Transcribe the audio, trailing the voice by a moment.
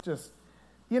Just,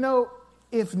 you know,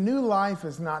 if new life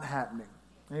is not happening,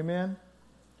 amen?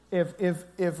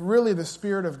 If really the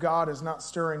Spirit of God is not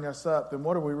stirring us up, then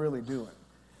what are we really doing?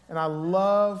 And I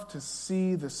love to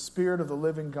see the Spirit of the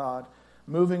living God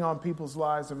moving on people's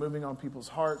lives and moving on people's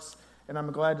hearts. And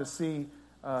I'm glad to see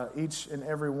each and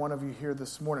every one of you here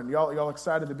this morning. Y'all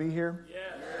excited to be here?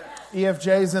 Yeah.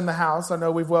 EFJ's in the house. I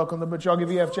know we've welcomed them, but y'all give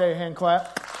EFJ a hand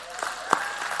clap.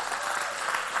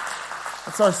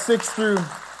 It's our 6 through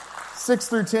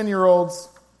 10-year-olds,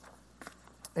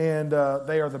 and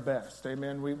they are the best.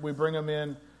 Amen. We bring them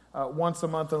in once a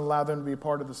month and allow them to be a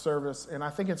part of the service, and I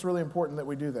think it's really important that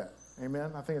we do that.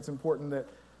 Amen. I think it's important that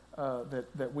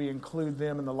we include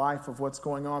them in the life of what's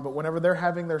going on. But whenever they're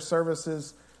having their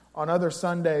services on other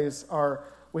Sundays,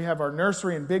 we have our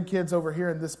nursery and big kids over here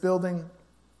in this building,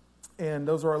 and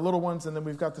those are our little ones, and then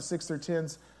we've got the 6 through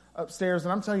 10s upstairs,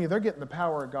 and I'm telling you, they're getting the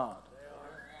power of God.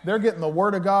 They're getting the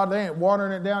Word of God. They ain't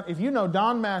watering it down. If you know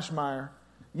Don Mashmeyer,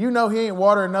 you know he ain't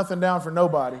watering nothing down for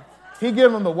nobody. He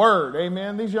give them the Word.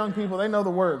 Amen. These young people, they know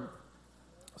the Word.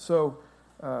 So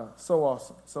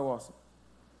awesome. So awesome.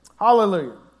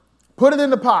 Hallelujah. Put it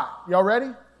in the pot. Y'all ready?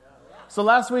 So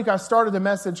last week I started a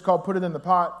message called Put It in the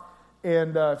Pot.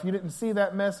 And if you didn't see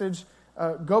that message,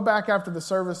 go back after the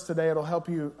service today. It'll help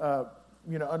you,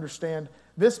 understand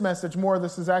this message more.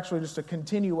 This is actually just a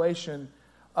continuation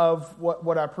of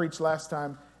what I preached last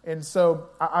time. And so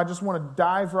I just want to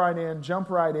dive right in, jump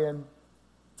right in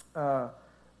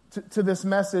to this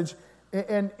message.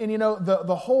 And you know,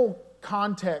 the whole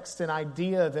context and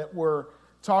idea that we're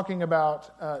talking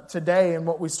about today and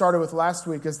what we started with last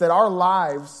week is that our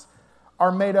lives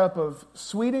are made up of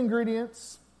sweet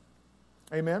ingredients.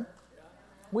 Amen?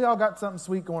 We all got something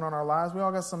sweet going on in our lives. We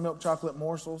all got some milk chocolate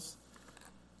morsels.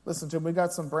 Listen to me, we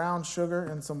got some brown sugar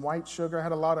and some white sugar. I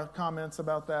had a lot of comments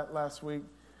about that last week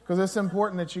because it's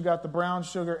important that you got the brown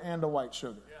sugar and the white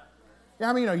sugar.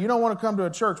 Yeah, I mean, you don't want to come to a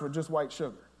church with just white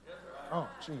sugar. Oh,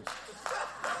 jeez.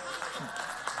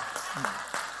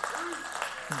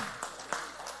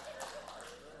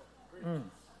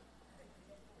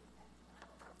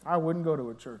 I wouldn't go to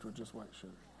a church with just white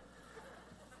sugar.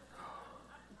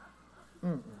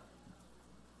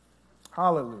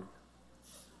 Hallelujah.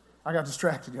 I got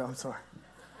distracted, y'all. I'm sorry.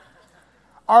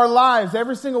 Our lives,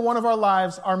 every single one of our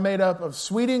lives, are made up of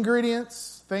sweet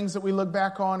ingredients, things that we look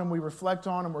back on and we reflect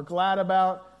on and we're glad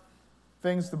about,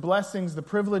 things, the blessings, the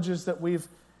privileges that we've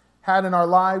had in our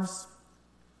lives.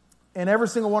 And every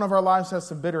single one of our lives has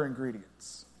some bitter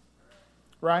ingredients,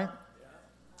 right?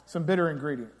 Some bitter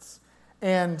ingredients.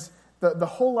 And the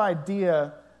whole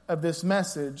idea of this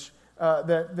message,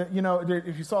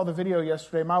 if you saw the video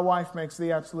yesterday, my wife makes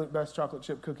the absolute best chocolate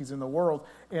chip cookies in the world.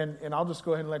 And I'll just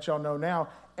go ahead and let y'all know now,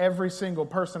 every single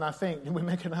person, I think, did we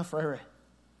make enough, Ray?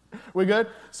 We good?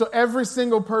 So every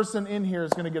single person in here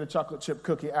is going to get a chocolate chip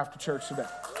cookie after church today.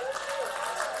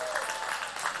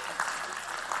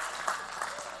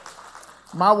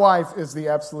 My wife is the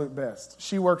absolute best.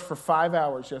 She worked for 5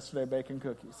 hours yesterday baking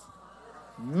cookies.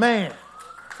 Man,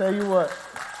 tell you what.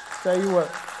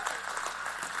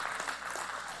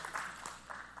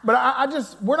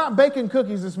 But we're not baking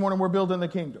cookies this morning, we're building the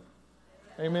kingdom.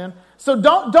 Amen. So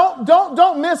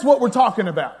don't miss what we're talking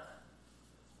about.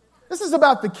 This is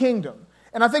about the kingdom.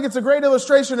 And I think it's a great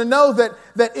illustration to know that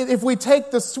if we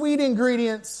take the sweet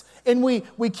ingredients and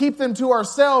we keep them to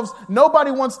ourselves,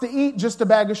 nobody wants to eat just a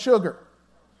bag of sugar.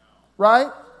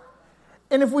 Right?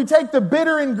 And if we take the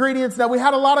bitter ingredients, now we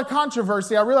had a lot of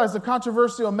controversy. I realized a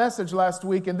controversial message last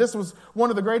week, and this was one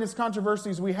of the greatest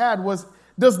controversies we had was,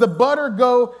 does the butter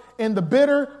go in the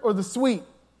bitter or the sweet?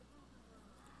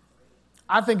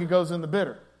 I think it goes in the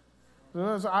bitter.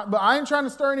 But I ain't trying to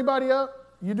stir anybody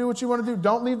up. You do what you want to do.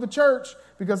 Don't leave the church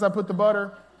because I put the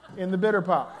butter in the bitter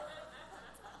pot.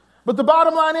 But the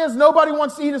bottom line is nobody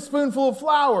wants to eat a spoonful of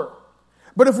flour.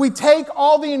 But if we take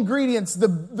all the ingredients,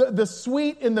 the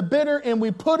sweet and the bitter, and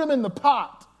we put them in the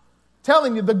pot,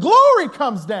 telling you the glory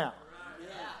comes down.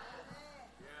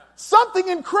 Something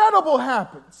incredible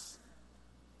happens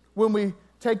when we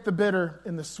take the bitter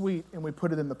and the sweet and we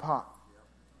put it in the pot.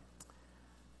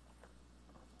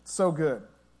 So good.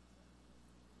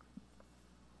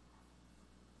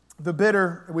 The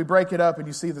bitter, we break it up and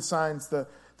you see the signs. The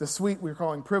sweet we're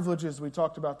calling privileges. We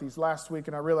talked about these last week,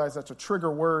 and I realize that's a trigger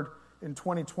word in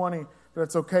 2020, but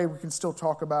it's okay. We can still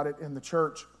talk about it in the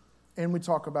church. And we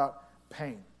talk about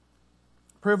pain.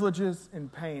 Privileges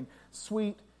and pain.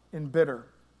 Sweet and bitter.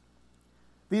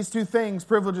 These two things,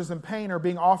 privileges and pain, are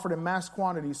being offered in mass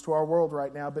quantities to our world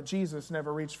right now, but Jesus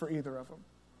never reached for either of them.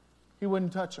 He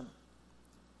wouldn't touch them.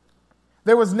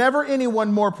 There was never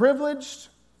anyone more privileged,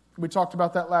 we talked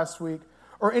about that last week,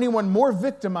 or anyone more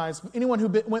victimized, anyone who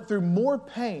went through more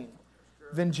pain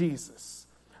than Jesus.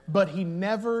 But he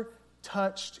never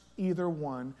touched either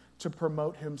one to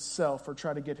promote himself or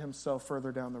try to get himself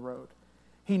further down the road.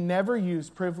 He never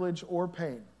used privilege or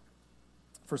pain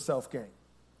for self-gain.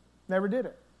 Never did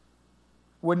it.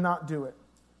 Would not do it.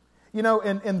 You know,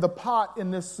 in the pot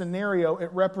in this scenario,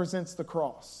 it represents the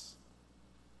cross.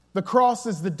 The cross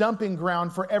is the dumping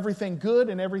ground for everything good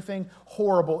and everything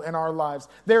horrible in our lives.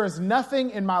 There is nothing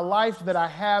in my life that I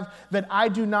have that I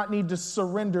do not need to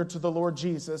surrender to the Lord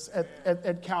Jesus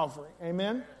at Calvary.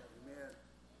 Amen?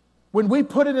 When we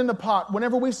put it in the pot,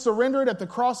 whenever we surrender it at the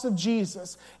cross of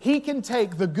Jesus, He can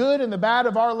take the good and the bad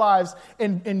of our lives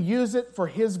and use it for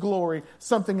His glory.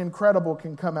 Something incredible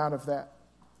can come out of that.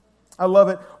 I love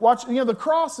it. Watch, the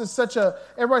cross is such a,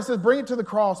 everybody says, bring it to the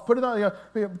cross. Put it on,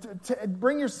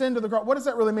 bring your sin to the cross. What does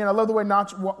that really mean? I love the way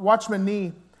Watchman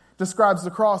Nee describes the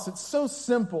cross. It's so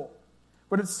simple,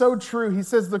 but it's so true. He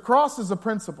says the cross is a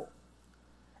principle.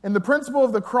 And the principle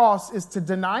of the cross is to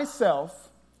deny self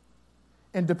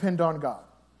and depend on God.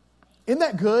 Isn't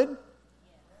that good?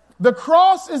 The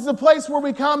cross is the place where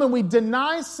we come and we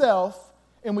deny self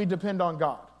and we depend on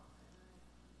God.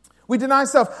 We deny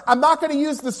self. I'm not going to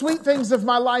use the sweet things of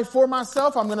my life for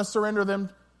myself. I'm going to surrender them.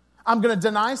 I'm going to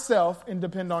deny self and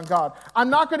depend on God. I'm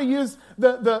not going to use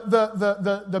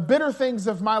the bitter things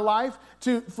of my life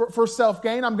for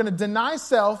self-gain. I'm going to deny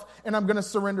self and I'm going to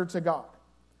surrender to God.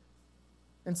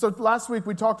 And so last week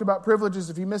we talked about privileges.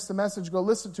 If you missed the message, go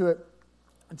listen to it.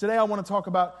 And today I want to talk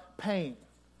about pain.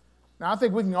 Now I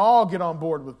think we can all get on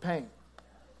board with pain.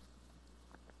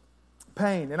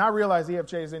 Pain. And I realize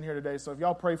EFJ is in here today, so if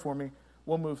y'all pray for me,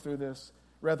 we'll move through this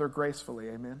rather gracefully.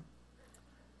 Amen?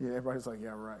 Yeah, everybody's like,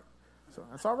 yeah, right. So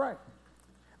that's all right.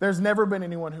 There's never been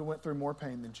anyone who went through more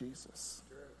pain than Jesus.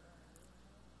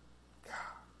 God,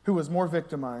 who was more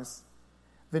victimized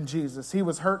than Jesus. He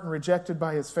was hurt and rejected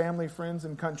by His family, friends,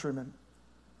 and countrymen.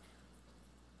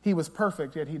 He was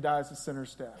perfect, yet He dies a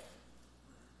sinner's death.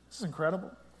 This is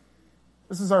incredible.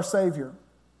 This is our Savior.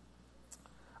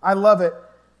 I love it.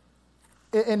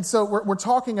 And so we're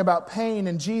talking about pain,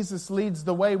 and Jesus leads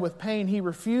the way with pain. He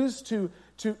refused to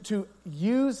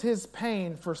use His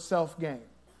pain for self-gain.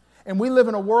 And we live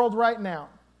in a world right now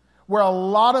where a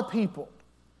lot of people,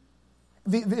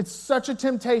 it's such a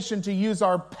temptation to use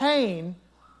our pain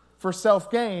for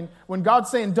self-gain, when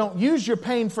God's saying, don't use your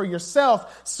pain for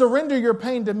yourself, surrender your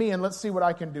pain to me and let's see what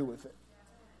I can do with it.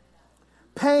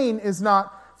 Pain is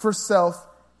not for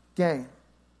self-gain.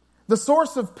 The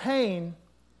source of pain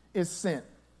is sin.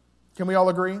 Can we all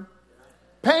agree?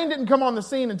 Pain didn't come on the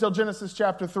scene until Genesis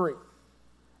chapter 3.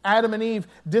 Adam and Eve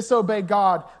disobey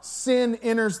God. Sin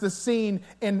enters the scene,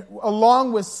 and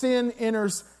along with sin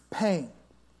enters pain.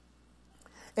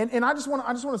 And I just want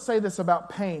to say this about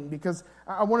pain, because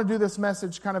I want to do this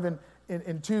message kind of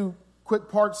in two quick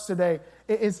parts today.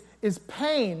 Is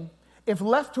pain, if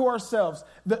left to ourselves,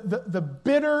 the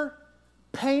bitter,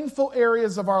 painful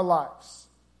areas of our lives.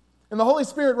 And the Holy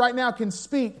Spirit right now can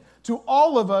speak to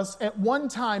all of us at one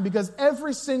time, because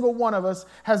every single one of us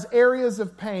has areas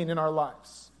of pain in our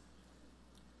lives.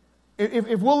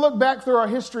 If we'll look back through our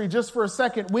history just for a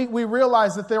second, we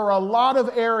realize that there are a lot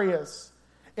of areas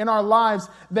in our lives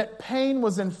that pain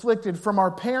was inflicted from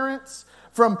our parents,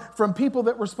 from people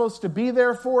that were supposed to be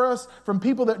there for us, from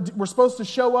people that were supposed to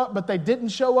show up but they didn't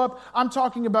show up. I'm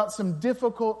talking about some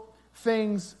difficult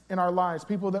things in our lives,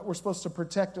 people that were supposed to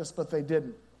protect us but they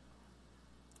didn't.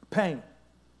 Pain.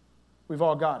 We've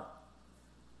all got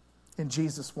it. And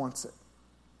Jesus wants it.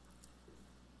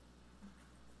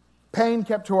 Pain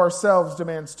kept to ourselves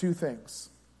demands two things.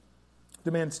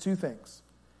 Demands two things.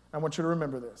 I want you to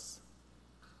remember this.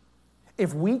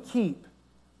 If we keep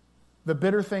the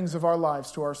bitter things of our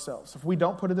lives to ourselves, if we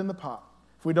don't put it in the pot,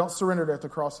 if we don't surrender it at the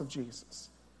cross of Jesus,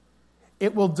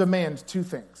 it will demand two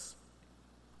things.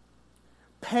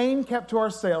 Pain kept to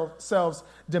ourselves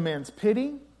demands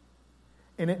pity,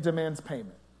 and it demands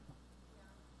payment.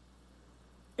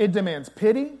 It demands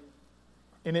pity,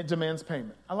 and it demands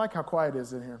payment. I like how quiet it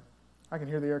is in here. I can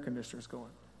hear the air conditioners going.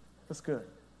 That's good.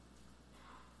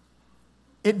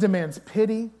 It demands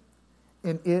pity,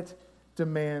 and it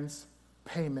demands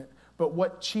payment. But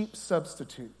what cheap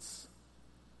substitutes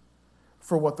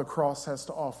for what the cross has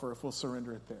to offer if we'll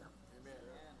surrender it there? Amen.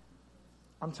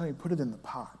 I'm telling you, put it in the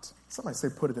pot. Somebody say,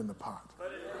 put it in the pot. Put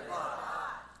it in the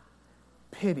pot.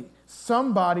 Pity.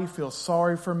 Somebody feels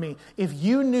sorry for me. If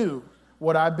you knew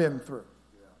what I've been through,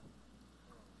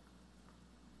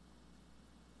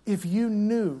 if you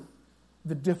knew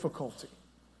the difficulty.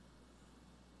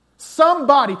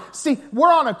 Somebody, see,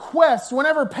 we're on a quest.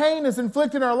 Whenever pain is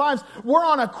inflicted in our lives, we're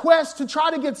on a quest to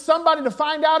try to get somebody to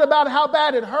find out about how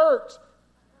bad it hurt.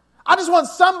 I just want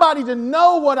somebody to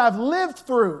know what I've lived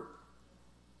through.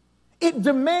 It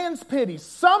demands pity.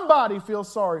 Somebody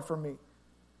feels sorry for me.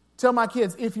 Tell my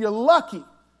kids, if you're lucky,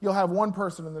 you'll have one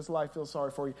person in this life feel sorry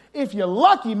for you. If you're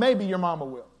lucky, maybe your mama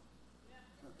will.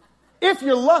 If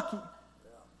you're lucky.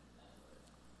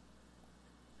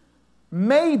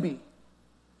 Maybe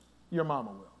your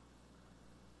mama will.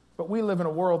 But we live in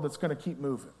a world that's going to keep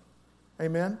moving.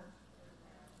 Amen?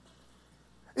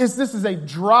 This is a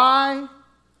dry,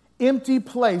 empty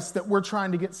place that we're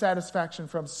trying to get satisfaction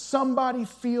from. Somebody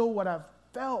feel what I've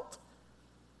felt.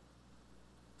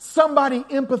 Somebody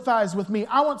empathize with me.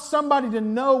 I want somebody to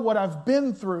know what I've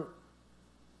been through.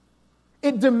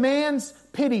 It demands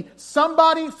pity.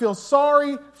 Somebody feel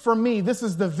sorry for me. This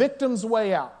is the victim's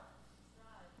way out.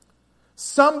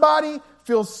 Somebody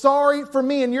feel sorry for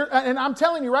me. And I'm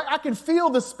telling you, right, I can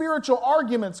feel the spiritual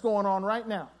arguments going on right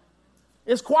now.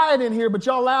 It's quiet in here, but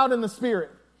y'all loud in the spirit.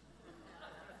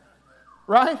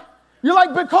 Right? You're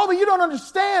like, but Colby, you don't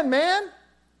understand, man.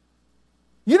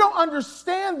 You don't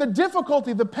understand the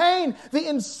difficulty, the pain, the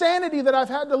insanity that I've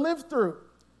had to live through.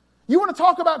 You want to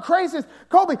talk about craziness?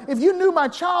 Colby, if you knew my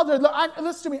childhood,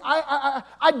 listen to me,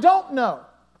 I don't know.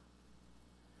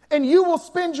 And you will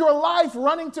spend your life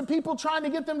running to people trying to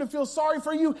get them to feel sorry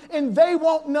for you, and they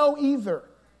won't know either.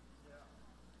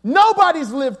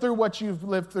 Nobody's lived through what you've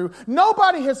lived through.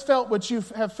 Nobody has felt what you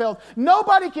have felt.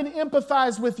 Nobody can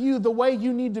empathize with you the way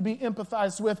you need to be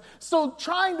empathized with. So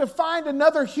trying to find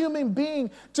another human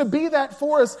being to be that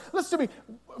for us, listen to me,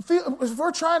 if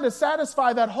we're trying to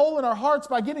satisfy that hole in our hearts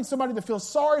by getting somebody to feel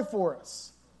sorry for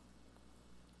us,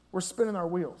 we're spinning our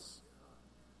wheels.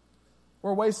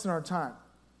 We're wasting our time.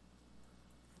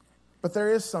 But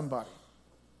there is somebody.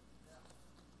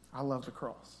 I love the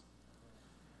cross.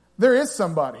 There is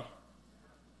somebody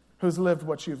who's lived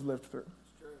what you've lived through.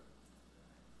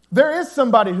 There is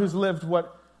somebody who's lived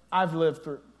what I've lived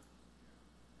through.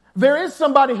 There is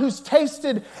somebody who's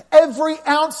tasted every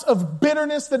ounce of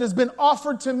bitterness that has been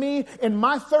offered to me in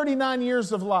my 39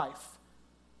 years of life.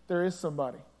 There is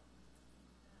somebody.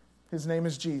 His name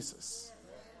is Jesus.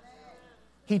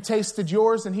 He tasted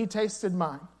yours and he tasted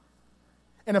mine.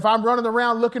 And if I'm running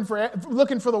around looking for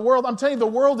the world, I'm telling you, the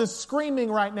world is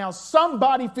screaming right now.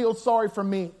 Somebody feels sorry for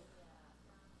me.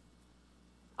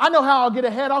 I know how I'll get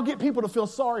ahead. I'll get people to feel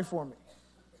sorry for me.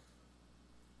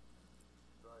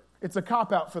 It's a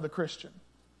cop-out for the Christian.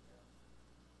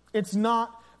 It's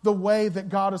not the way that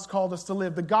God has called us to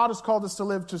live. The God has called us to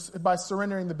live by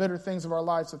surrendering the bitter things of our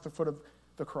lives at the foot of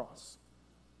the cross.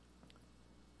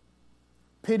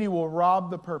 Pity will rob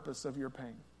the purpose of your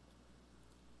pain.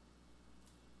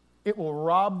 It will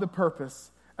rob the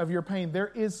purpose of your pain. There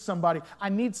is somebody. I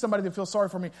need somebody to feel sorry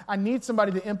for me. I need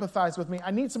somebody to empathize with me. I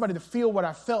need somebody to feel what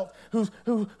I felt,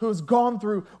 who's gone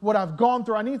through what I've gone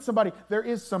through. I need somebody. There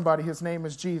is somebody. His name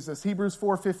is Jesus. Hebrews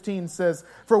 4:15 says,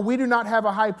 "For we do not have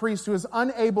a high priest who is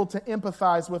unable to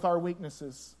empathize with our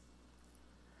weaknesses.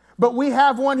 But we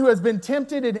have one who has been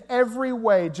tempted in every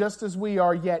way, just as we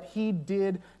are, yet he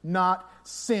did not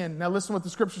sin." Now listen what the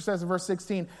scripture says in verse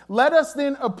 16. "Let us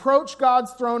then approach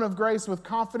God's throne of grace with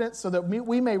confidence so that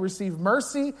we may receive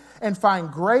mercy and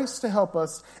find grace to help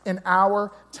us in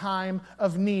our time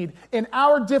of need." In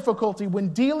our difficulty,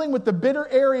 when dealing with the bitter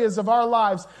areas of our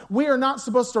lives, we are not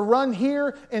supposed to run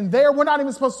here and there. We're not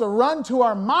even supposed to run to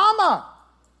our mama.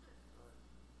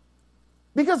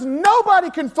 Because nobody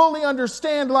can fully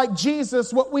understand like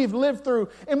Jesus what we've lived through.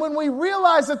 And when we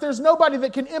realize that there's nobody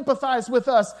that can empathize with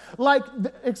us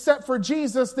except for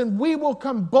Jesus, then we will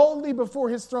come boldly before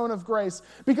his throne of grace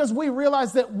because we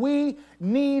realize that we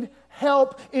need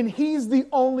help and he's the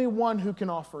only one who can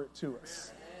offer it to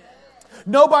us.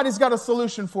 Nobody's got a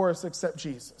solution for us except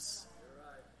Jesus.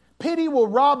 Pity will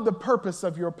rob the purpose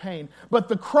of your pain, but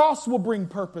the cross will bring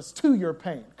purpose to your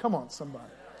pain. Come on,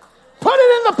 somebody. Put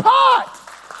it in the pot.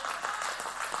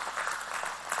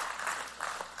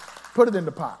 Put it in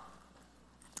the pot.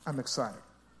 I'm excited.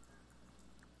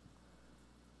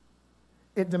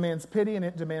 It demands pity and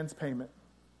it demands payment.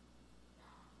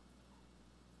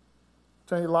 I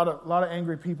tell you, a lot of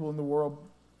angry people in the world.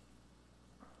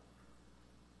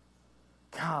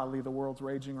 Golly, the world's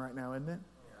raging right now, isn't it?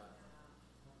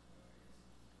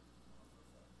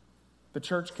 The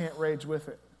church can't rage with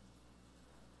it.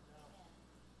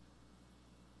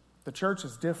 The church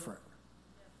is different.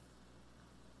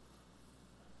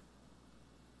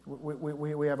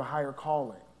 We have a higher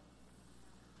calling.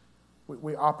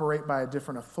 We operate by a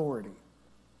different authority.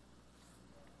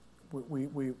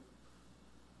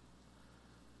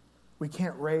 We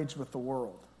can't rage with the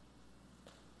world.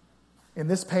 And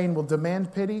this pain will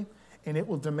demand pity, and it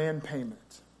will demand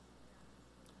payment.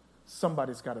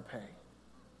 Somebody's got to pay.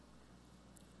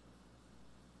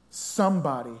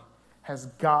 Somebody has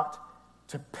got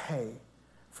to pay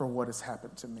for what has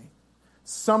happened to me.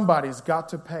 Somebody's got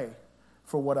to pay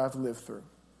for what I've lived through.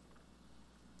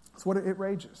 That's what it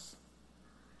rages.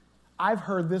 I've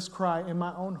heard this cry in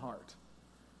my own heart.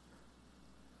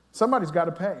 Somebody's got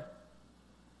to pay.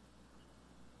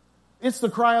 It's the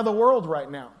cry of the world right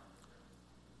now.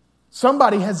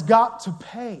 Somebody has got to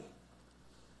pay.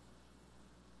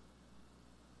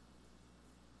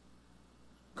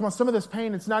 Come on, some of this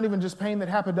pain, it's not even just pain that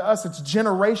happened to us. It's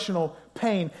generational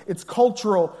pain. It's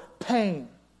cultural pain.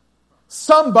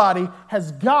 Somebody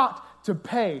has got to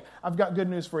pay. I've got good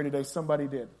news for you today. Somebody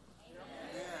did.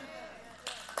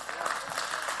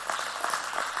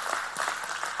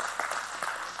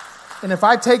 And if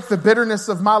I take the bitterness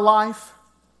of my life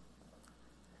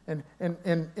and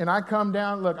I come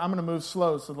down, look, I'm going to move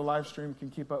slow so the live stream can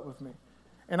keep up with me.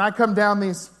 And I come down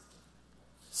these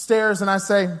stairs and I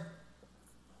say,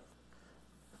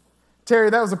 Terry,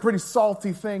 that was a pretty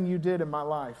salty thing you did in my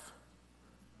life.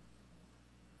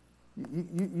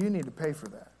 You need to pay for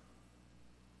that.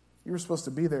 You were supposed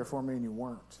to be there for me and you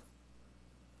weren't.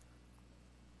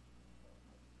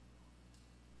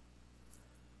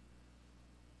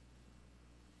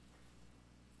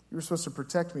 You were supposed to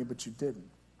protect me, but you didn't.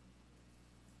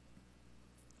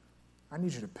 I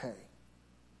need you to pay.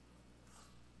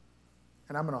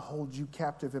 And I'm going to hold you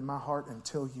captive in my heart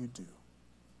until you do.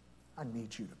 I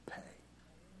need you to pay.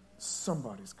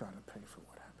 Somebody's got to pay for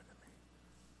what happened to me.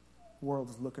 The world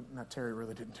is looking. Now, Terry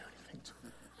really didn't do anything to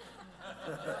me.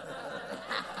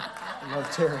 I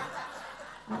love Terry.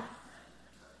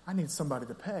 I need somebody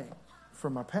to pay for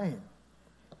my pain.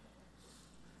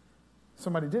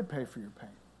 Somebody did pay for your pain.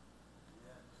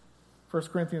 1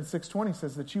 Corinthians 6:20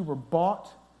 says that you were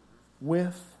bought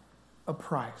with a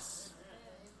price.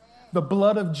 The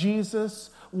blood of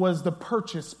Jesus was the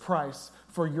purchase price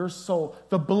for your soul.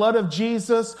 The blood of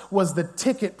Jesus was the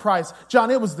ticket price.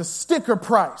 John, it was the sticker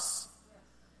price.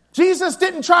 Jesus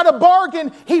didn't try to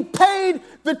bargain. He paid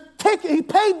the ticket. He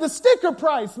paid the sticker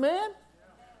price, man.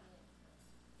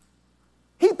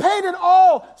 He paid it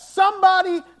all.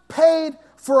 Somebody paid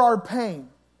for our pain.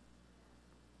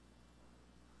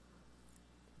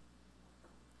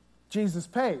 Jesus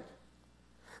paid.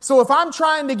 So if I'm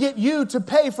trying to get you to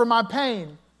pay for my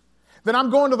pain, then I'm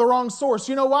going to the wrong source.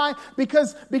 You know why?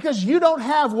 Because you don't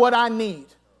have what I need.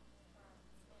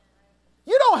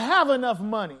 You don't have enough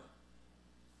money.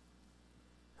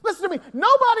 Listen to me.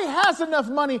 Nobody has enough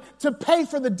money to pay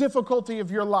for the difficulty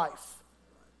of your life.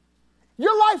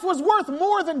 Your life was worth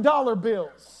more than dollar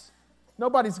bills.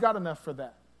 Nobody's got enough for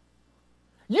that.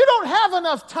 You don't have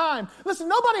enough time. Listen,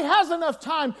 nobody has enough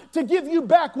time to give you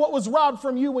back what was robbed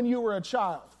from you when you were a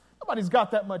child. Nobody's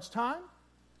got that much time.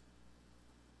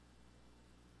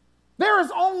 There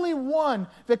is only one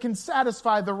that can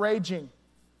satisfy the raging,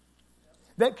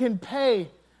 that can pay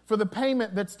for the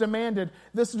payment that's demanded.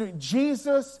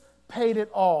 Jesus paid it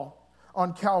all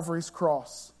on Calvary's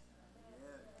cross.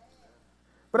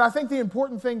 But I think the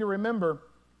important thing to remember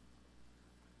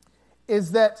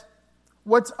is that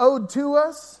what's owed to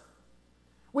us,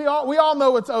 we all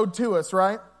know what's owed to us,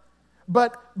 right?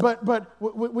 But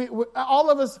we all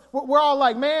of us, we're all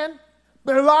like, man,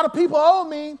 but a lot of people owe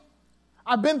me.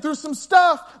 I've been through some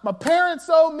stuff. My parents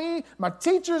owe me. My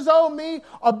teachers owe me.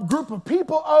 A group of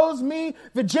people owes me.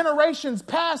 The generations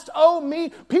past owe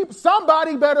me.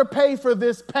 Somebody better pay for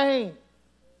this pain.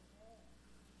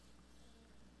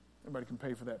 Everybody can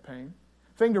pay for that pain.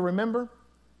 Thing to remember,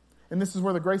 and this is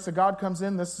where the grace of God comes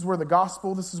in. This is where the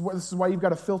gospel, this is why you've got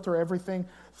to filter everything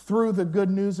through the good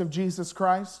news of Jesus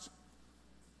Christ.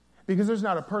 Because there's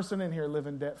not a person in here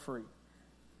living debt-free.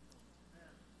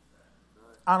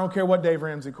 I don't care what Dave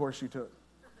Ramsey course you took.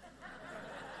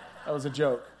 That was a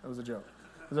joke. It was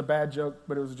a bad joke,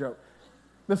 but it was a joke.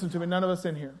 Listen to me, none of us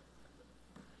in here.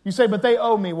 You say, but they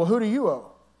owe me. Well, who do you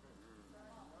owe?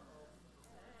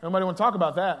 Nobody want to talk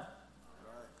about that.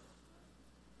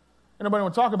 Anybody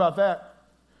want to talk about that?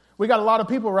 We got a lot of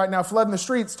people right now flooding the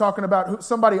streets talking about who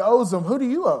somebody owes them. Who do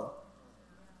you owe?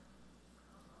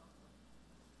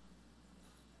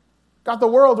 Got the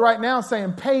world right now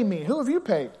saying, pay me. Who have you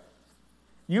paid?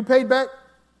 You paid back?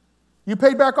 You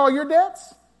paid back all your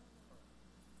debts?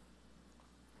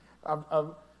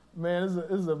 Man,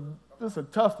 this is a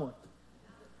tough one.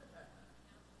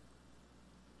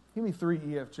 Give me 3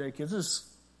 EFJ kids. This is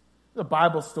a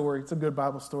Bible story. It's a good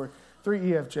Bible story. 3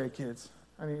 EFJ kids.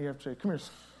 I need EFJ. Come here,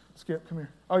 Skip. Come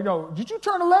here. Oh, no. Did you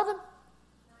turn 11?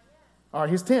 All right,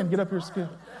 he's 10. Get up here, Skip.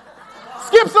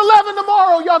 Skip's 11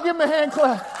 tomorrow. Y'all give him a hand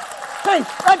clap. Hey,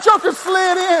 that joker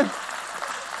slid in.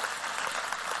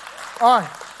 All right,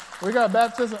 we got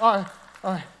baptism. All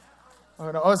right.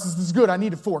 Oh, this is good. I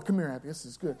needed 4. Come here, Abby. This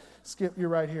is good. Skip, you're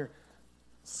right here.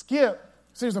 Skip.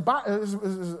 See, there's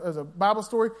a Bible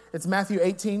story. It's Matthew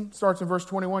 18, starts in verse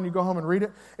 21. You go home and read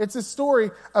it. It's a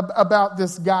story about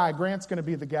this guy. Grant's going to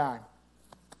be the guy.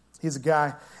 He's a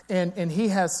guy, and he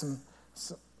has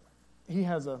he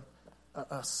has a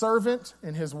servant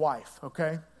and his wife,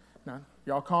 okay? Now,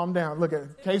 y'all calm down. Look at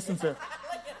it. Kason said,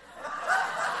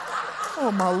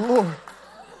 oh, my Lord.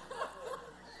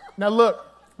 Now, look,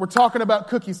 we're talking about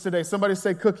cookies today. Somebody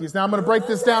say cookies. Now, I'm going to break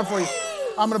this down for you.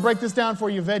 I'm going to break this down for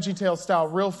you VeggieTale style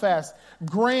real fast.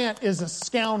 Grant is a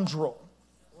scoundrel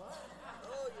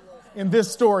in this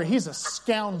story. He's a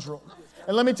scoundrel.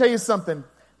 And let me tell you something.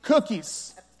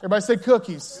 Cookies. Everybody say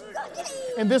cookies.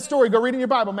 In this story, go read in your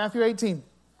Bible, Matthew 18.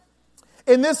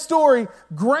 In this story,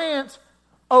 Grant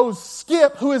owes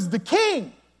Skip, who is the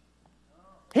king.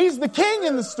 He's the king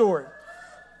in the story.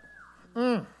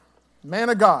 Man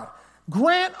of God.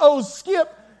 Grant owes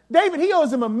Skip, David, he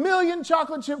owes him 1,000,000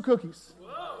 chocolate chip cookies.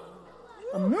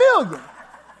 1,000,000.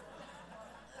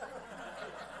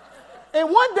 And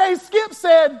one day Skip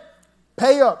said,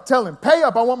 pay up. Tell him, pay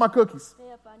up. I want my cookies.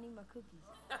 Pay up. I need my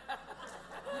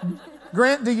cookies.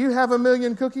 Grant, do you have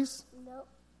 1,000,000 cookies? Nope.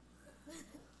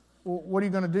 Well, what are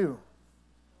you going to do?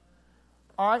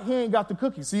 All right, he ain't got the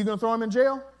cookies. So you going to throw him in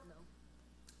jail? No.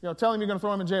 Yo, tell him you're going to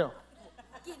throw him in jail.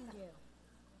 Get in jail.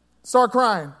 Start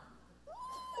crying.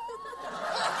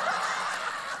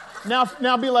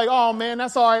 Now be like, oh man,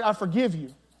 that's all right. I forgive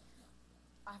you.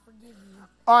 I forgive you.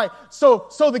 All right. So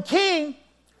the king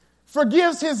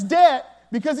forgives his debt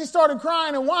because he started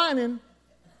crying and whining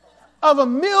of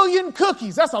 1,000,000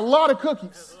 cookies. That's a lot of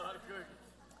cookies.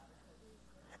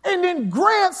 And then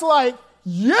Grant's like,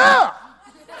 yeah.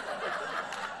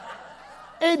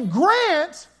 And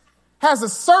Grant has a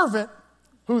servant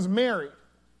who's married.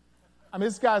 I mean,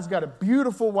 this guy's got a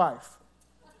beautiful wife.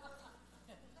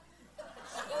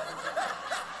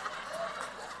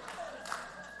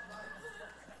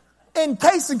 And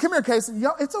Kason, come here, Kason.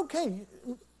 Yo, it's okay.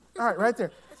 All right, right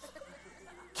there.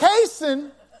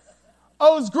 Kason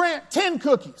owes Grant 10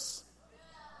 cookies.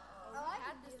 Oh, I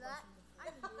can do that. I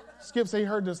can do that. Skip said he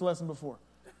heard this lesson before.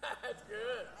 That's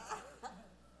good.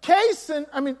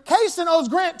 Kason owes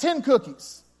Grant 10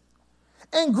 cookies.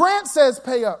 And Grant says,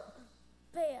 pay up.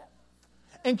 Pay up.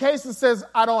 And Kason says,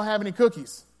 I don't have any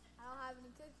cookies. I don't have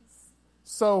any cookies.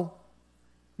 So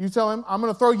you tell him, I'm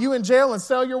going to throw you in jail and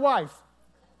sell your wife.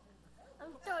 I'm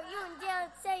going to throw you in jail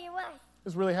and sell your wife.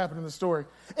 This really happened in the story.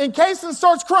 And Kason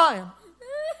starts crying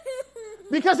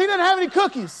because he didn't have any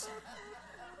cookies.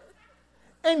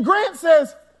 And Grant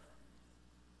says,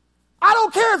 I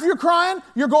don't care if you're crying.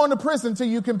 You're going to prison till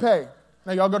you can pay.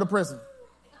 Now y'all go to prison.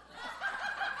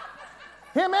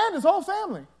 Him and his whole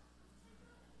family.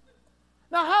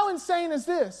 Now how insane is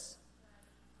this?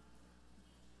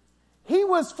 He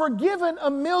was forgiven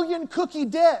 1,000,000 cookie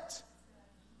debt.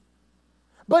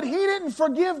 But he didn't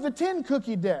forgive the 10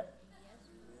 cookie debt.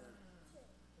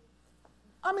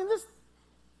 I mean,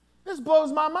 this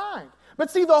blows my mind. But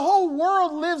see, the whole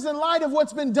world lives in light of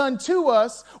what's been done to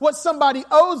us, what somebody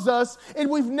owes us, and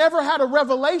we've never had a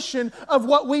revelation of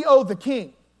what we owe the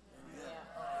king.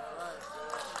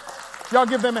 Y'all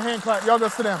give them a hand clap. Y'all go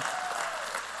sit down.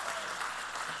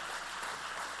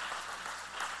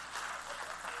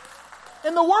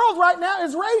 And the world right now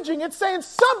is raging. It's saying,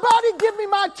 somebody give me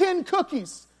my 10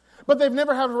 cookies. But they've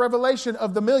never had a revelation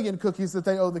of the 1,000,000 cookies that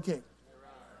they owe the king.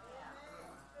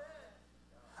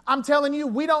 I'm telling you,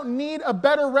 we don't need a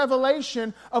better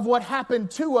revelation of what happened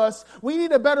to us. We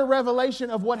need a better revelation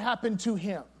of what happened to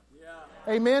him. Yeah.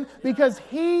 Amen? Yeah. Because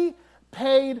he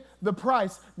paid the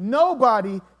price.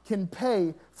 Nobody can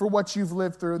pay for what you've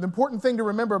lived through. The important thing to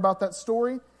remember about that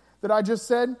story that I just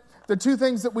said, the two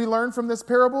things that we learn from this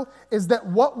parable is that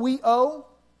what we owe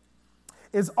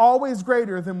is always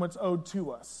greater than what's owed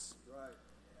to us.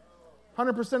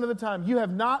 100% of the time. You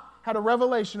have not had a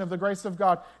revelation of the grace of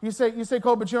God. You say,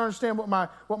 Cole, but you don't understand what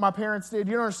my parents did.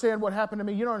 You don't understand what happened to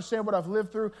me. You don't understand what I've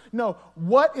lived through. No,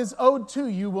 what is owed to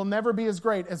you will never be as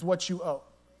great as what you owe.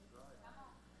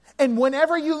 And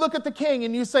whenever you look at the king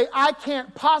and you say, I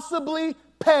can't possibly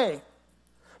pay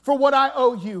for what I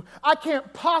owe you. I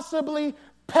can't possibly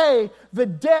pay the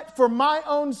debt for my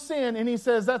own sin. And he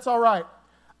says, that's all right.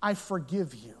 I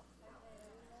forgive you.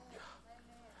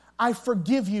 I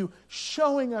forgive you,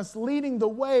 showing us, leading the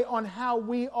way on how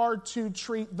we are to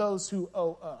treat those who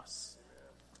owe us.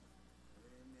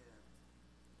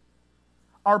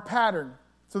 Our pattern.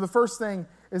 So the first thing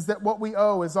is that what we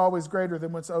owe is always greater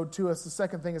than what's owed to us. The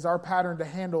second thing is our pattern to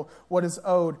handle what is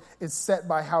owed is set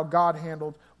by how God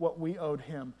handled what we owed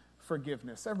him,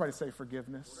 forgiveness. Everybody say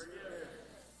forgiveness.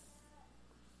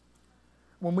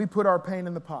 When we put our pain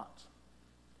in the pot,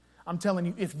 I'm telling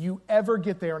you, if you ever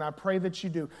get there, and I pray that you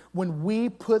do, when we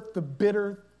put the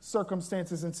bitter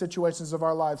circumstances and situations of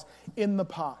our lives in the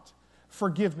pot,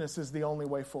 forgiveness is the only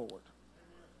way forward.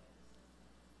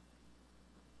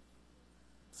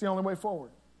 It's the only way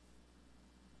forward.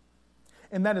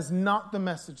 And that is not the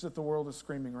message that the world is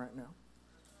screaming right now.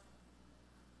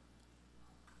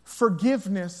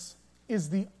 Forgiveness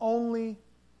is the only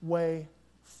way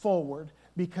forward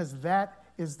because that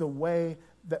is the way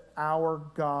that our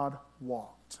God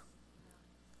walked.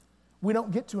 We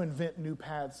don't get to invent new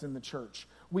paths in the church.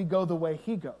 We go the way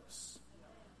he goes.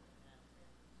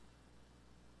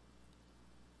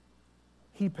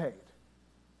 He paid.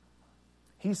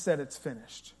 He said it's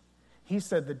finished. He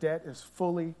said the debt is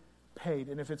fully paid.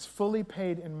 And if it's fully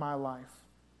paid in my life,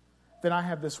 then I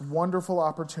have this wonderful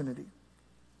opportunity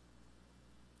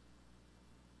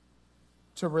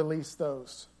to release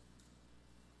those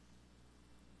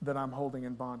that I'm holding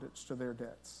in bondage to their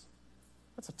debts.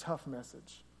 That's a tough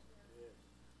message.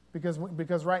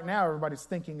 Because right now everybody's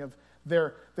thinking of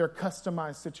their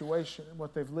customized situation and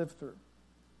what they've lived through.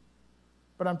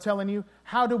 But I'm telling you,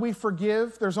 how do we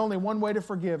forgive? There's only one way to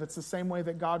forgive. It's the same way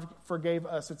that God forgave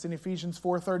us. It's in Ephesians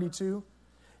 4:32.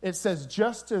 It says,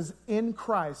 just as in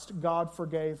Christ God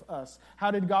forgave us.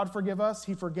 How did God forgive us?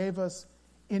 He forgave us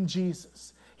in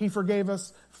Jesus. He forgave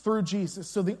us through Jesus.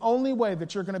 So the only way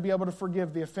that you're going to be able to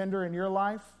forgive the offender in your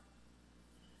life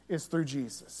is through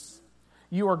Jesus.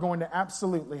 You are going to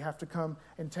absolutely have to come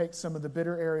and take some of the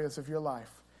bitter areas of your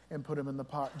life and put them in the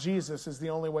pot. Jesus is the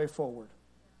only way forward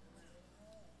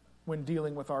when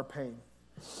dealing with our pain.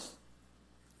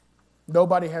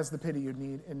 Nobody has the pity you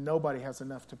need, and nobody has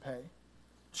enough to pay.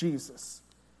 Jesus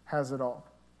has it all.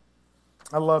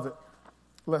 I love it.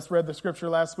 Les read the scripture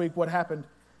last week. What happened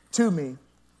to me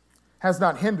has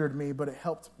not hindered me, but it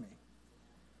helped me.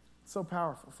 It's so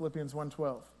powerful. Philippians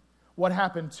 1:12. What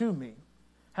happened to me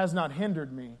has not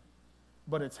hindered me,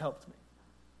 but it's helped me.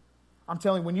 I'm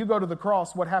telling you, when you go to the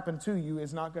cross, what happened to you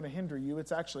is not going to hinder you.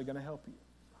 It's actually going to help you.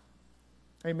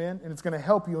 Amen? And it's going to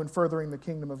help you in furthering the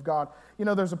kingdom of God. You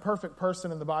know, there's a perfect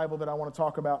person in the Bible that I want to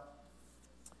talk about.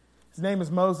 His name is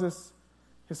Moses.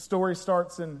 His story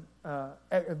starts in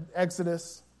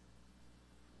Exodus.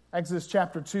 Exodus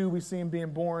chapter 2, we see him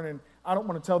being born. And I don't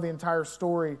want to tell the entire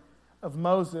story of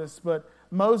Moses, but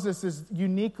Moses is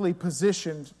uniquely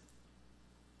positioned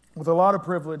with a lot of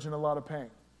privilege and a lot of pain.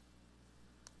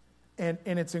 And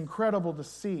it's incredible to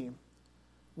see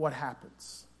what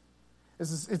happens.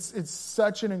 It's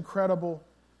such an incredible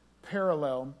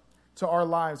parallel to our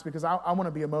lives because I want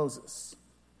to be a Moses.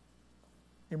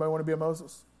 Anybody want to be a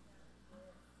Moses?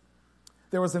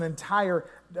 There was an entire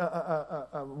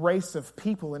race of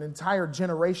people, an entire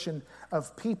generation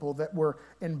of people that were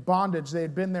in bondage. They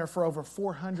had been there for over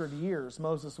 400 years.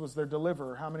 Moses was their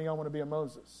deliverer. How many of y'all want to be a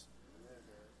Moses?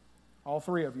 All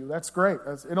three of you. That's great.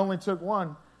 It only took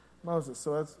one Moses.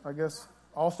 So that's, I guess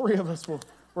all three of us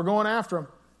we're going after him.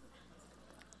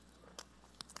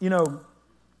 You know,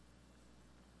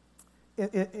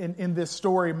 in this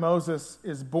story, Moses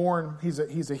is born. He's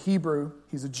a Hebrew.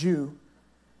 He's a Jew.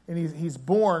 And he's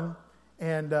born,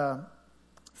 and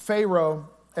Pharaoh,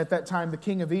 at that time, the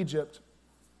king of Egypt,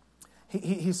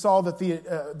 he saw that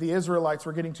the Israelites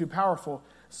were getting too powerful,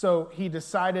 so he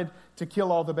decided to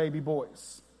kill all the baby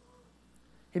boys.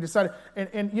 He decided,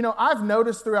 and you know, I've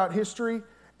noticed throughout history,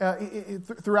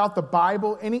 throughout the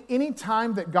Bible, any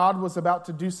time that God was about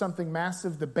to do something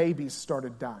massive, the babies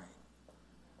started dying.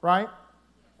 Right?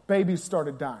 Babies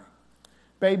started dying.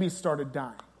 Babies started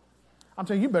dying. I'm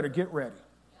telling you, you better get ready.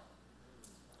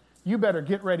 You better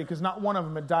get ready because not one of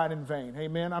them had died in vain.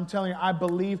 Amen? I'm telling you, I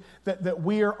believe that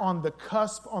we are on the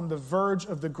cusp, on the verge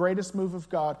of the greatest move of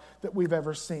God that we've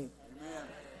ever seen. Amen.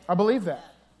 I believe that.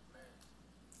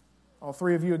 All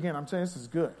three of you again, I'm telling you, this is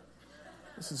good.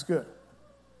 This is good.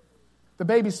 The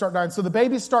babies start dying. So the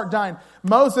babies start dying.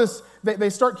 Moses,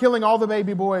 they start killing all the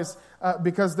baby boys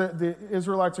because the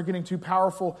Israelites are getting too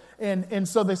powerful. And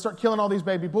so they start killing all these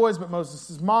baby boys. But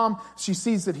Moses' mom, she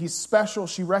sees that he's special.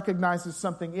 She recognizes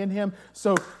something in him.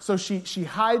 So she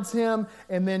hides him,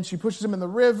 and then she pushes him in the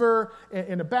river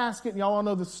in a basket. And y'all all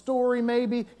know the story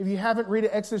maybe. If you haven't, read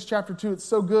it, Exodus chapter 2. It's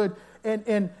so good.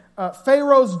 And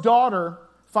Pharaoh's daughter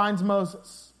finds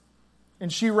Moses.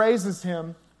 And she raises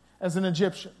him as an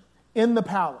Egyptian in the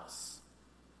palace.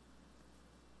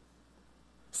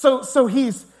 So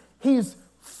he's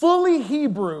fully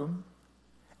Hebrew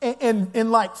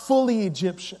and like fully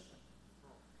Egyptian.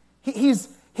 He's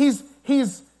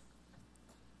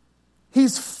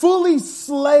fully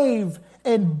slave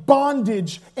and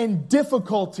bondage and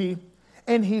difficulty,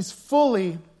 and he's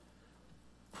fully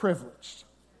privileged.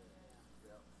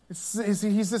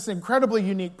 He's this incredibly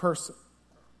unique person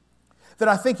that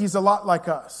I think he's a lot like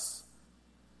us.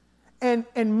 And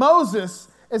Moses,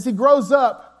 as he grows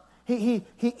up, he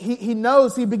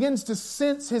knows, he begins to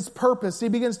sense his purpose. He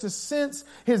begins to sense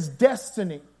his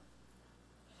destiny.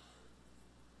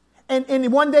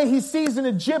 And one day he sees an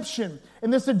Egyptian,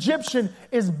 and this Egyptian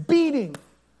is beating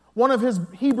one of his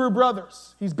Hebrew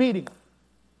brothers. He's beating.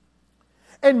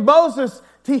 And Moses,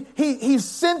 he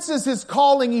senses his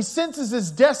calling, he senses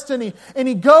his destiny, and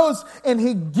he goes and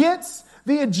he gets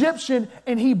the Egyptian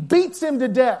and he beats him to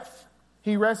death.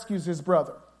 He rescues his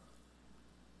brother.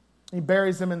 He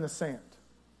buries him in the sand.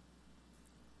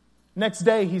 Next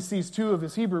day, he sees two of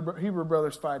his Hebrew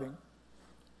brothers fighting.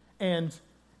 And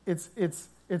it's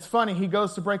funny. He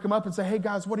goes to break them up and say, hey,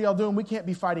 guys, what are y'all doing? We can't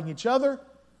be fighting each other.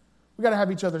 We got to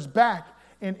have each other's back.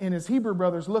 And his Hebrew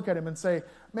brothers look at him and say,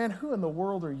 man, who in the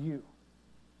world are you?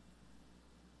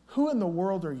 Who in the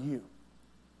world are you?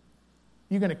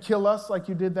 You going to kill us like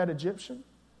you did that Egyptian?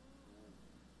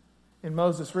 And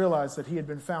Moses realized that he had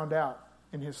been found out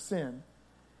in his sin,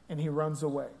 and he runs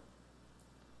away.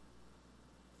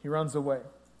 He runs away.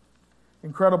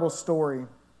 Incredible story.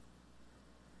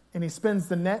 And he spends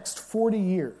the next 40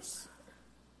 years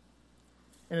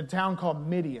in a town called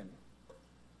Midian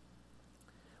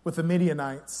with the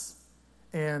Midianites.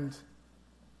 And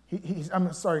he's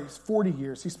 40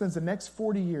 years. He spends the next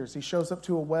 40 years. He shows up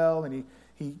to a well, and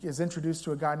he is introduced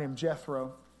to a guy named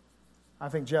Jethro. I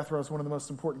think Jethro is one of the most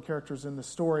important characters in the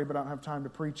story, but I don't have time to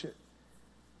preach it.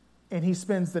 And he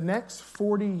spends the next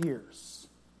 40 years.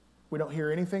 We don't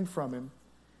hear anything from him.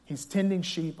 He's tending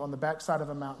sheep on the backside of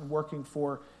a mountain, working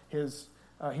for his,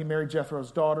 he married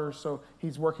Jethro's daughter, so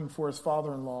he's working for his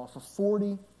father-in-law for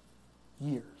 40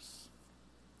 years.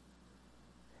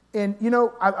 And,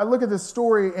 I look at this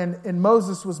story, and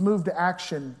Moses was moved to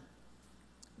action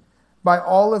by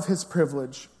all of his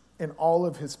privilege and all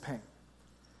of his pain.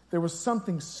 There was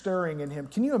something stirring in him.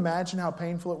 Can you imagine how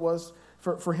painful it was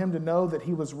for him to know that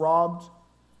he was robbed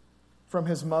from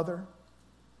his mother?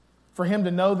 For him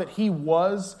to know that he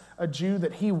was a Jew,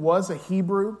 that he was a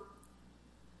Hebrew,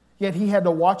 yet he had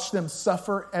to watch them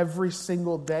suffer every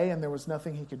single day, and there was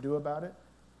nothing he could do about it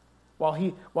while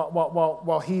he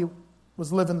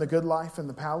was living the good life in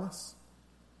the palace?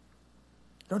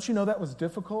 Don't you know that was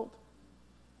difficult?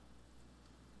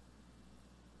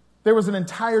 There was an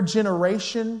entire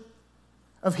generation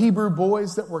of Hebrew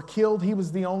boys that were killed. He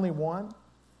was the only one.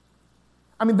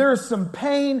 I mean, there is some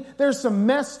pain, there's some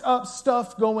messed up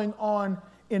stuff going on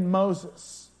in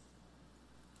Moses.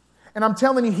 And I'm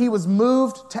telling you, he was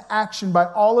moved to action by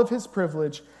all of his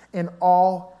privilege and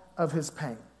all of his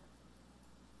pain.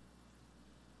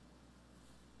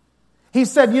 He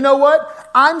said, you know what?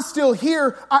 I'm still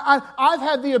here. I've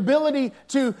had the ability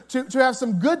to have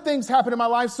some good things happen in my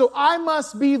life, so I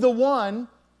must be the one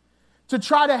to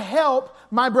try to help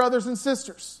my brothers and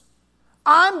sisters.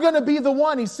 I'm going to be the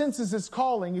one. He senses his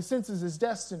calling. He senses his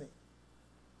destiny.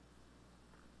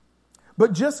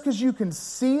 But just because you can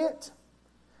see it,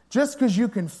 just because you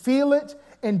can feel it,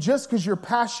 and just because you're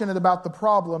passionate about the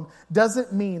problem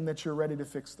doesn't mean that you're ready to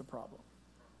fix the problem.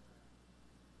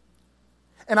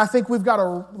 And I think we've got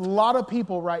a lot of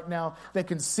people right now that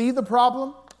can see the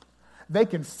problem, they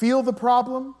can feel the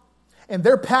problem, and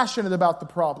they're passionate about the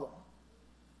problem,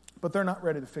 but they're not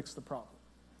ready to fix the problem.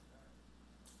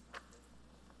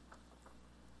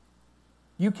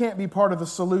 You can't be part of the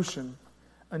solution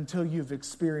until you've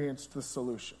experienced the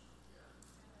solution.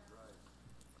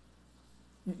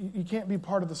 You can't be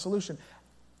part of the solution.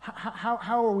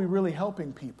 How are we really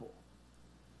helping people?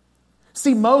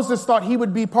 See, Moses thought he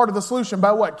would be part of the solution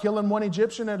by what? Killing one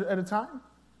Egyptian at a time?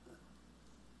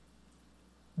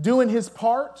 Doing his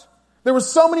part? There were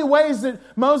so many ways that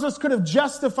Moses could have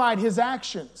justified his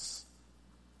actions.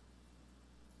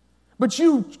 But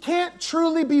you can't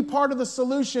truly be part of the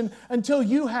solution until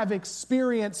you have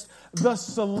experienced the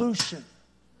solution.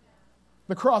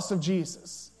 The cross of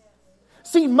Jesus.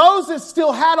 See, Moses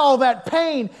still had all that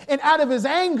pain, and out of his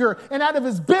anger and out of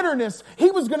his bitterness,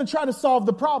 he was going to try to solve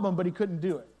the problem, but he couldn't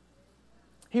do it.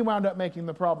 He wound up making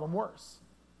the problem worse.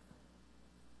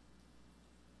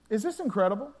 Is this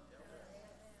incredible?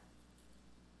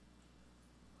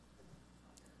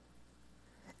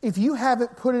 If you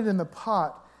haven't put it in the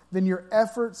pot, then your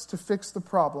efforts to fix the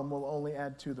problem will only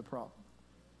add to the problem.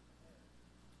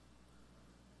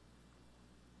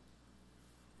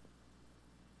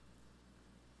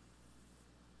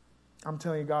 I'm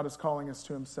telling you, God is calling us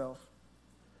to himself.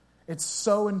 It's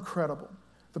so incredible.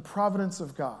 The providence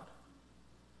of God.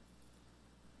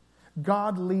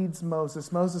 God leads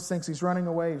Moses. Moses thinks he's running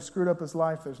away. He's screwed up his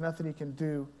life. There's nothing he can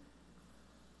do.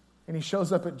 And he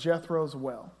shows up at Jethro's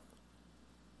well.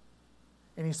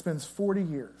 And he spends 40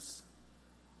 years.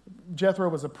 Jethro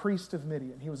was a priest of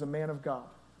Midian. He was a man of God.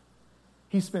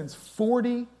 He spends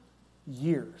 40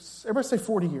 years. Everybody say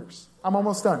 40 years. I'm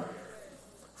almost done.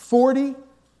 40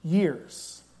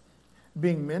 years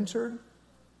being mentored,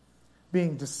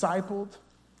 being discipled,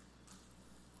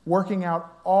 working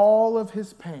out all of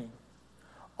his pain.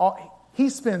 He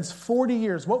spends 40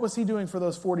 years. What was he doing for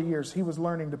those 40 years? He was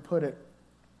learning to put it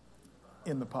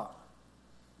in the pot.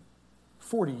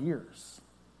 40 years.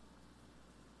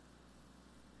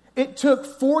 It took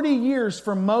 40 years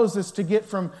for Moses to get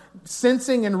from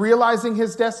sensing and realizing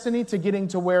his destiny to getting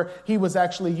to where he was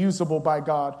actually usable by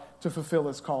God to fulfill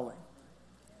his calling.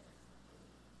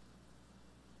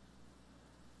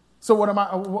 So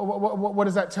what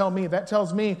does that tell me? That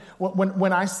tells me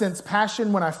when I sense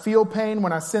passion, when I feel pain,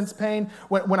 when I sense pain,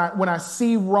 when I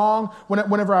see wrong,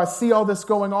 whenever I see all this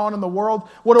going on in the world,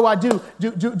 what do I do?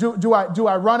 Do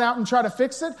I run out and try to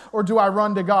fix it, or do I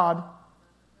run to God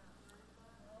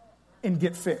and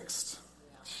get fixed?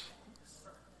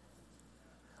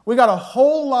 We got a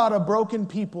whole lot of broken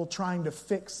people trying to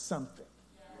fix something.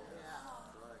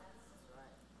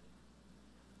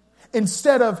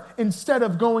 Instead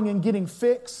of going and getting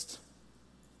fixed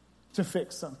to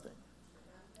fix something.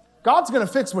 God's going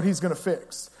to fix what he's going to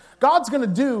fix. God's going to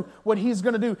do what he's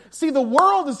going to do. See, the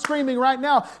world is screaming right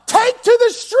now, take to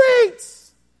the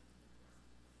streets.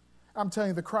 I'm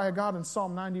telling you, the cry of God in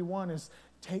Psalm 91 is,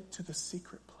 take to the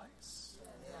secret place.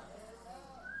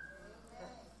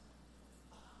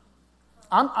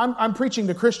 I'm preaching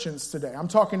to Christians today. I'm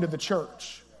talking to the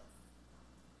church.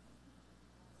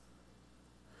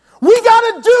 We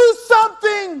got to do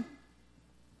something.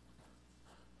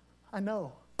 I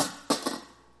know.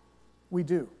 We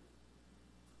do.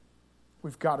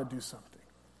 We've got to do something.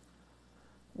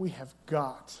 We have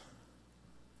got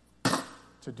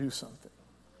to do something.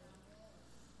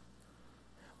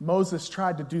 Moses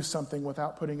tried to do something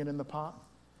without putting it in the pot,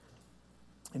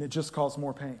 and it just caused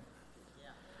more pain.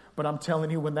 But I'm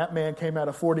telling you, when that man came out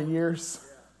of 40 years,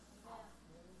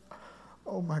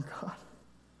 oh my God.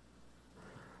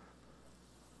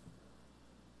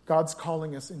 God's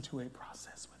calling us into a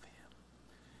process with him,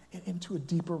 and into a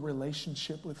deeper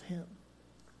relationship with him.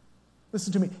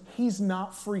 Listen to me. He's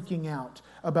not freaking out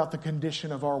about the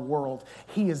condition of our world.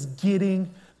 He is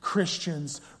getting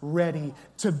Christians ready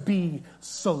to be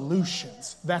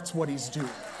solutions. That's what he's doing.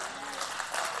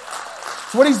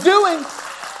 That's what he's doing.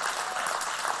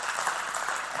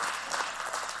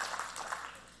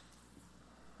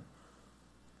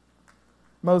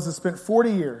 Moses spent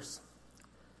 40 years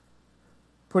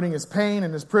putting his pain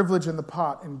and his privilege in the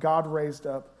pot, and God raised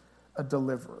up a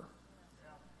deliverer.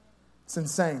 It's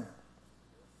insane.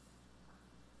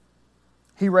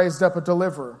 He raised up a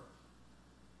deliverer.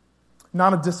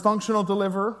 Not a dysfunctional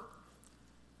deliverer,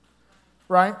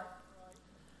 right?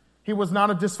 He was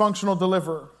not a dysfunctional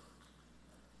deliverer,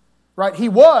 right? He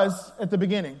was at the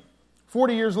beginning.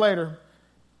 40 years later,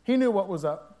 he knew what was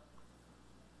up.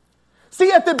 See,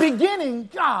 at the beginning,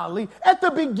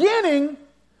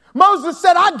 Moses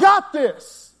said, I got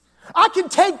this. I can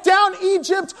take down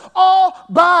Egypt all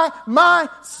by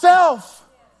myself.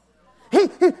 He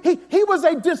was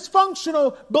a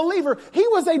dysfunctional believer. He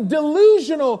was a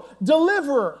delusional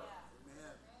deliverer.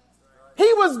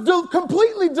 He was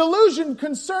completely delusioned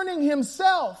concerning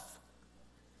himself.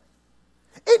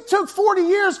 It took 40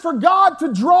 years for God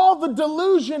to draw the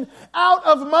delusion out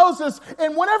of Moses.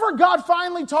 And whenever God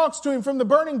finally talks to him from the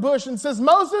burning bush and says,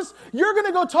 Moses, you're going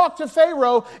to go talk to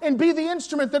Pharaoh and be the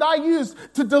instrument that I use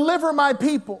to deliver my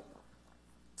people.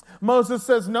 Moses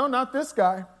says, no, not this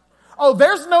guy. Oh,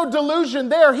 there's no delusion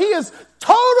there. He is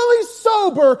totally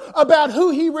sober about who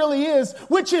he really is,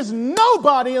 which is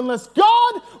nobody unless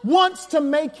God wants to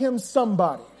make him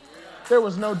somebody. There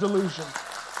was no delusion.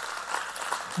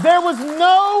 There was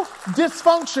no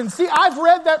dysfunction. See, I've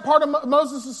read that part of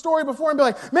Moses' story before and be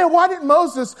like, man, why didn't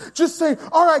Moses just say,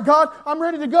 all right, God, I'm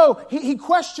ready to go? He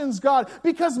questions God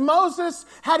because Moses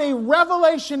had a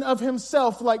revelation of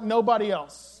himself like nobody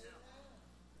else.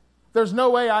 There's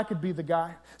no way I could be the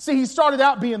guy. See, he started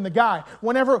out being the guy.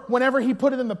 Whenever he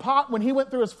put it in the pot, when he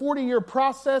went through his 40-year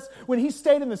process, when he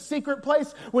stayed in the secret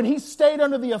place, when he stayed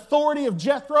under the authority of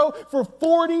Jethro for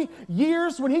 40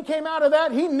 years, when he came out of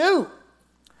that, he knew.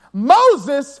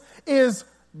 Moses is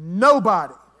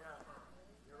nobody.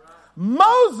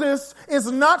 Moses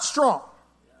is not strong.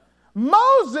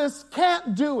 Moses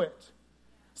can't do it.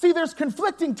 See, there's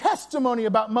conflicting testimony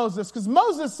about Moses because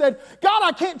Moses said, God,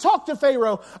 I can't talk to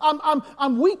Pharaoh.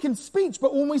 I'm weak in speech.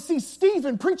 But when we see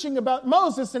Stephen preaching about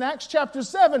Moses in Acts chapter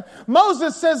 7,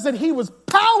 Moses says that he was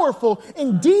powerful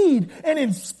in deed and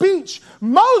in speech.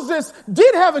 Moses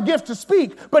did have a gift to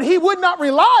speak, but he would not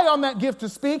rely on that gift to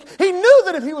speak. He knew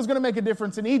that if he was going to make a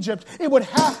difference in Egypt, it would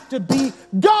have to be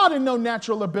God and no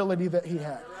natural ability that he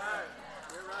had.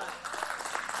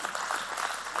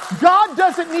 God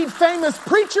doesn't need famous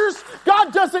preachers.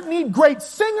 God doesn't need great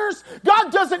singers. God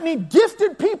doesn't need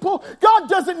gifted people. God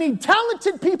doesn't need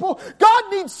talented people. God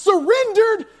needs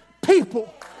surrendered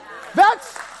people.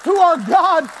 That's who our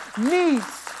God needs.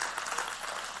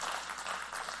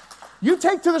 You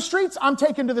take to the streets, I'm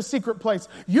taking to the secret place.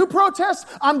 You protest,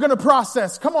 I'm going to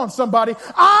process. Come on, somebody.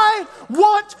 I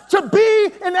want to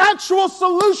be an actual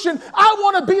solution. I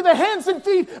want to be the hands and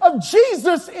feet of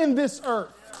Jesus in this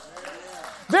earth.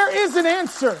 There is an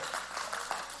answer.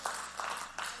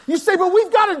 You say, but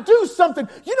we've got to do something.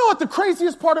 You know what the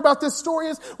craziest part about this story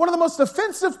is? One of the most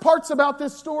offensive parts about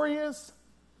this story is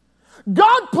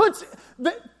God puts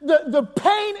the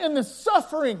pain and the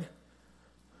suffering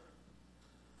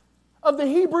of the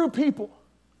Hebrew people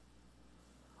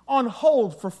on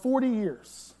hold for 40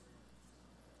 years.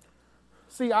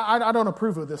 See, I don't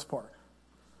approve of this part.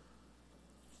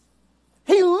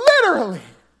 He literally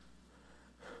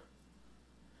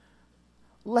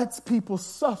lets people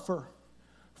suffer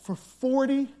for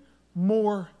 40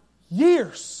 more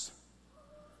years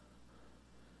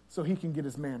so he can get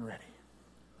his man ready.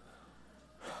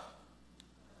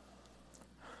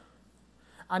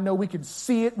 I know we can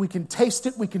see it, we can taste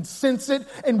it, we can sense it,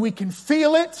 and we can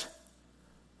feel it.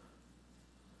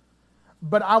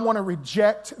 But I want to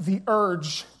reject the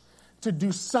urge to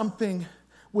do something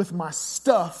with my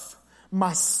stuff,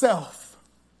 myself.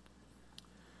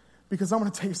 Because I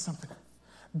want to tell you something.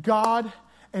 God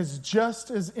is just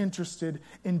as interested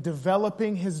in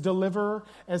developing his deliverer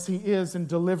as he is in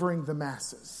delivering the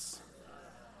masses.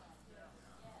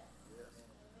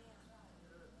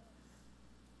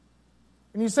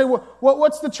 And you say, well,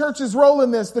 what's the church's role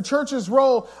in this? The church's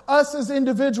role, us as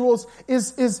individuals,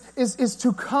 is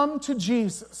to come to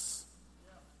Jesus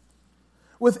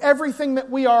with everything that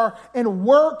we are and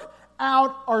work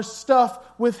out our stuff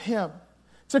with him.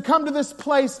 To come to this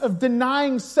place of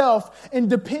denying self and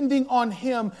depending on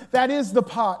him. That is the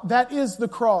pot. That is the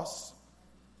cross.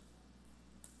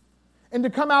 And to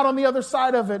come out on the other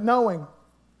side of it knowing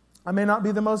I may not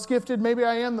be the most gifted. Maybe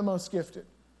I am the most gifted.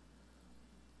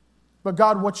 But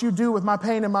God, what you do with my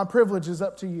pain and my privilege is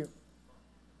up to you.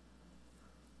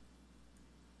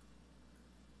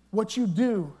 What you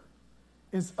do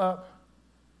is up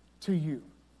to you.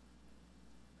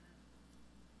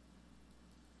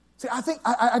 See,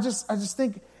 I just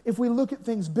think if we look at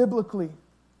things biblically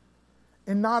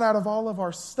and not out of all of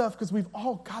our stuff, because we've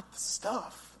all got the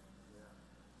stuff.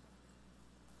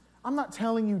 I'm not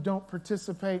telling you don't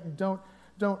participate and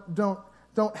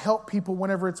don't help people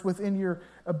whenever it's within your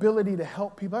ability to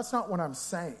help people. That's not what I'm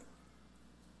saying.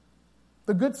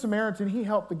 The Good Samaritan, he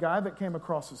helped the guy that came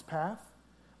across his path.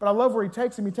 But I love where he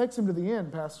takes him. He takes him to the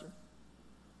end, Pastor.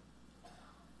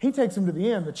 He takes him to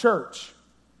the end, the church.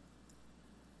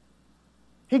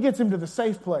 He gets him to the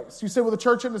safe place. You say, well, the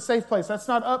church isn't a safe place. That's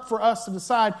not up for us to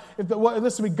decide.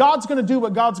 Listen to me, God's going to do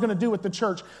what God's going to do with the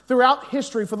church. Throughout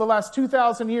history, for the last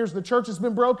 2,000 years, the church has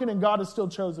been broken and God has still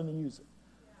chosen to use it.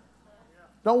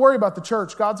 Don't worry about the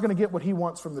church. God's going to get what he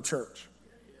wants from the church.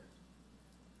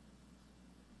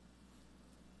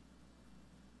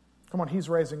 Come on, he's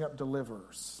raising up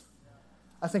deliverers.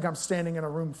 I think I'm standing in a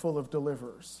room full of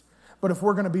deliverers. But if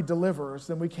we're going to be deliverers,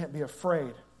 then we can't be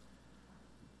afraid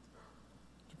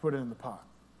to put it in the pot.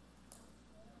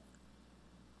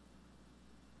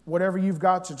 Whatever you've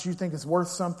got that you think is worth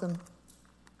something,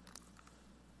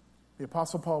 the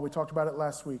Apostle Paul, we talked about it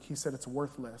last week, he said it's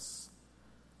worthless.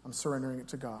 I'm surrendering it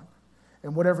to God.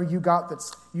 And whatever you got that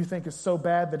you think is so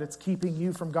bad that it's keeping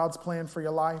you from God's plan for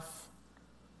your life,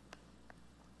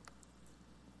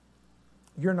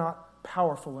 you're not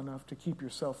powerful enough to keep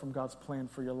yourself from God's plan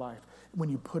for your life when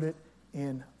you put it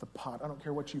in the pot. I don't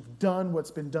care what you've done,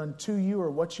 what's been done to you, or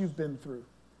what you've been through.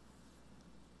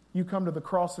 You come to the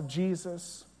cross of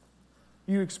Jesus,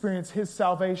 you experience his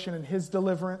salvation and his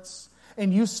deliverance,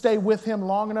 and you stay with him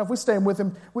long enough. We stay with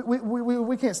him.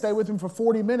 We can't stay with him for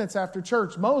 40 minutes after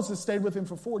church. Moses stayed with him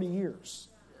for 40 years.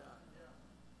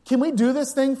 Can we do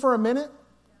this thing for a minute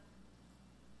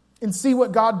and see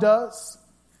what God does?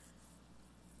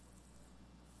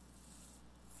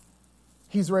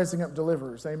 He's raising up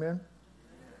deliverers. Amen?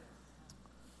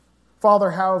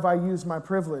 Father, how have I used my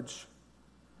privilege,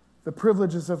 the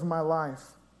privileges of my life,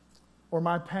 or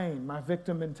my pain, my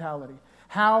victim mentality?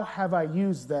 How have I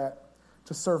used that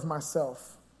to serve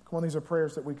myself? Come on, these are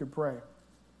prayers that we could pray.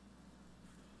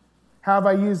 How have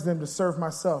I used them to serve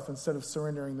myself instead of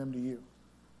surrendering them to you?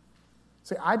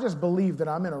 See, I just believe that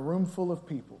I'm in a room full of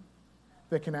people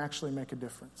that can actually make a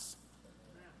difference.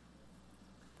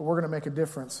 But we're going to make a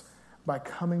difference by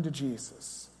coming to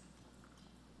Jesus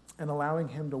and allowing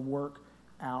him to work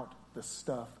out the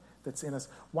stuff that's in us.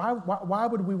 Why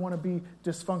would we want to be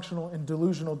dysfunctional and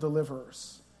delusional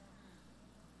deliverers?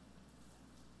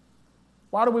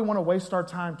 Why do we want to waste our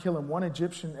time killing one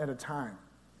Egyptian at a time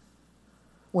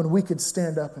when we could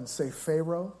stand up and say,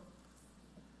 Pharaoh,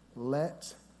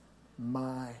 let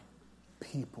my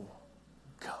people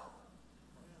go?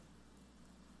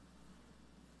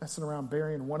 Messing around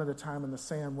burying one at a time in the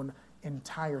sand when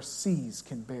entire seas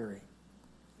can bury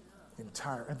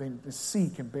the sea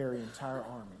can bury entire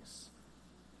armies.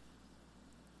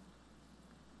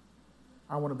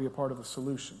 I want to be a part of the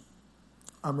solution.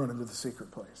 I'm running to the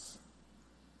secret place.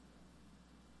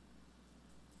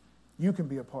 You can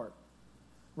be a part.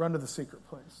 Run to the secret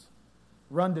place.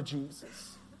 Run to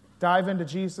Jesus. Dive into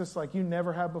Jesus like you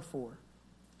never have before.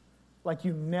 Like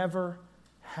you never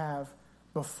have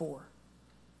before.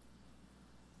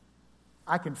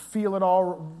 I can feel it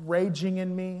all raging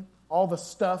in me. All the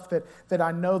stuff that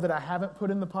I know that I haven't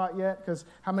put in the pot yet. Because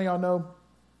how many of y'all know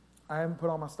I haven't put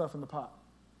all my stuff in the pot?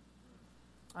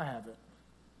 I haven't.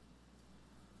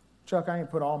 Chuck, I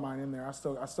ain't put all mine in there. I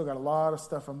still got a lot of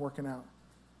stuff I'm working out.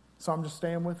 So I'm just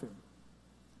staying with him.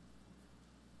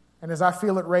 And as I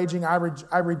feel it raging, I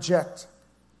reject.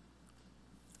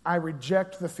 I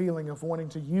reject the feeling of wanting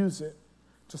to use it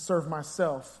to serve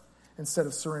myself instead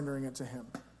of surrendering it to him.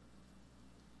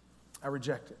 I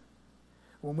reject it.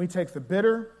 When we take the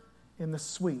bitter and the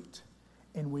sweet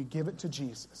and we give it to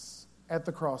Jesus at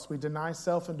the cross, we deny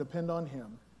self and depend on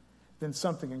him, then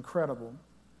something incredible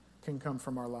can come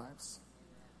from our lives.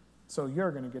 So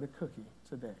you're going to get a cookie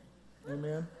today.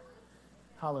 Amen?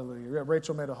 Hallelujah.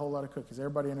 Rachel made a whole lot of cookies.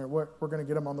 Everybody in here, we're going to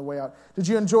get them on the way out. Did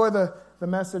you enjoy the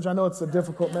message? I know it's a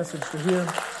difficult message to hear.